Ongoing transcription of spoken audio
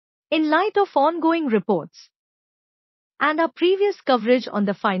In light of ongoing reports and our previous coverage on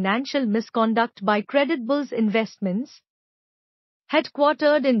the financial misconduct by Creditbulls Investments,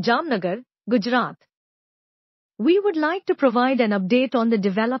 headquartered in Jamnagar, Gujarat, we would like to provide an update on the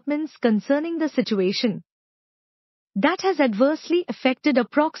developments concerning the situation that has adversely affected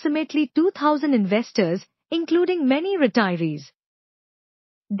approximately 2,000 investors, including many retirees.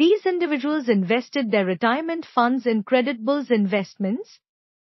 These individuals invested their retirement funds in Creditbulls Investments,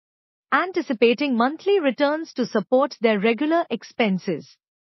 anticipating monthly returns to support their regular expenses.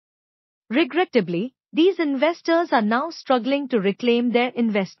 Regrettably, these investors are now struggling to reclaim their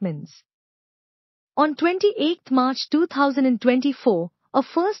investments. On 28 March 2024, a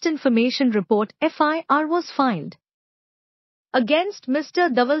first information report (FIR) was filed against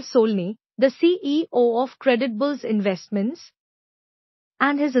Mr. Dhaval Solani, the CEO of Creditbulls Investments,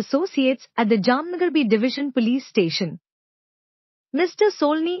 and his associates at the Jamnagar B Division Police Station. Mr.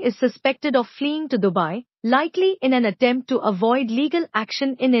 Solani is suspected of fleeing to Dubai, likely in an attempt to avoid legal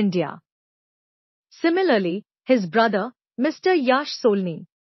action in India. Similarly, his brother, Mr. Yash Solani,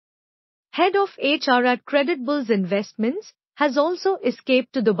 head of HR at Creditbulls Investments, has also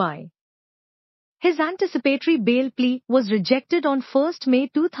escaped to Dubai. His anticipatory bail plea was rejected on 1 May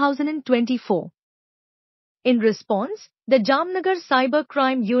 2024. In response, the Jamnagar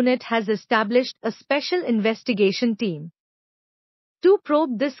Cybercrime Unit has established a special investigation team to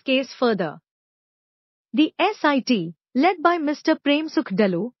probe this case further. The SIT, led by Mr. Premsukh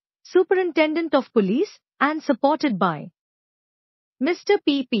Dalu, Superintendent of Police, and supported by Mr.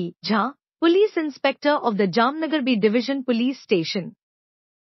 P.P. Jha, Police Inspector of the Jamnagar B Division Police Station,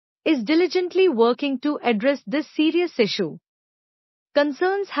 is diligently working to address this serious issue.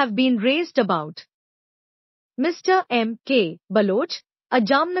 Concerns have been raised about Mr. M. K. Baloch, a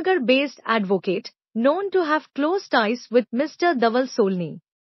Jamnagar-based advocate, known to have close ties with Mr. Dhaval Solani.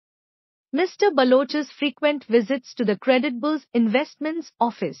 Mr. Baloch's frequent visits to the Creditbulls Investments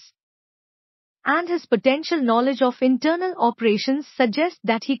office and his potential knowledge of internal operations suggest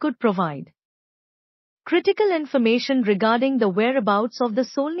that he could provide critical information regarding the whereabouts of the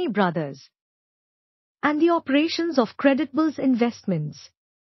Solani brothers and the operations of Creditbulls Investments.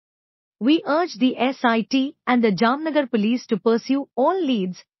 We urge the SIT and the Jamnagar police to pursue all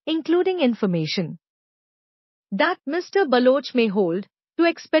leads, including information that Mr. Baloch may hold, to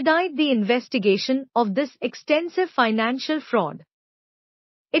expedite the investigation of this extensive financial fraud.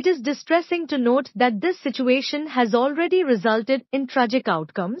 It is distressing to note that this situation has already resulted in tragic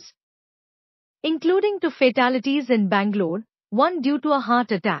outcomes, including two fatalities in Bangalore, one due to a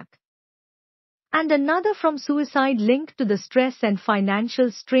heart attack, and another from suicide linked to the stress and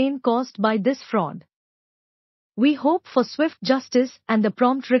financial strain caused by this fraud. We hope for swift justice and the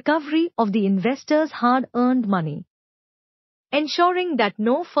prompt recovery of the investors' hard-earned money, ensuring that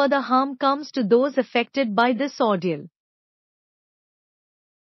no further harm comes to those affected by this ordeal.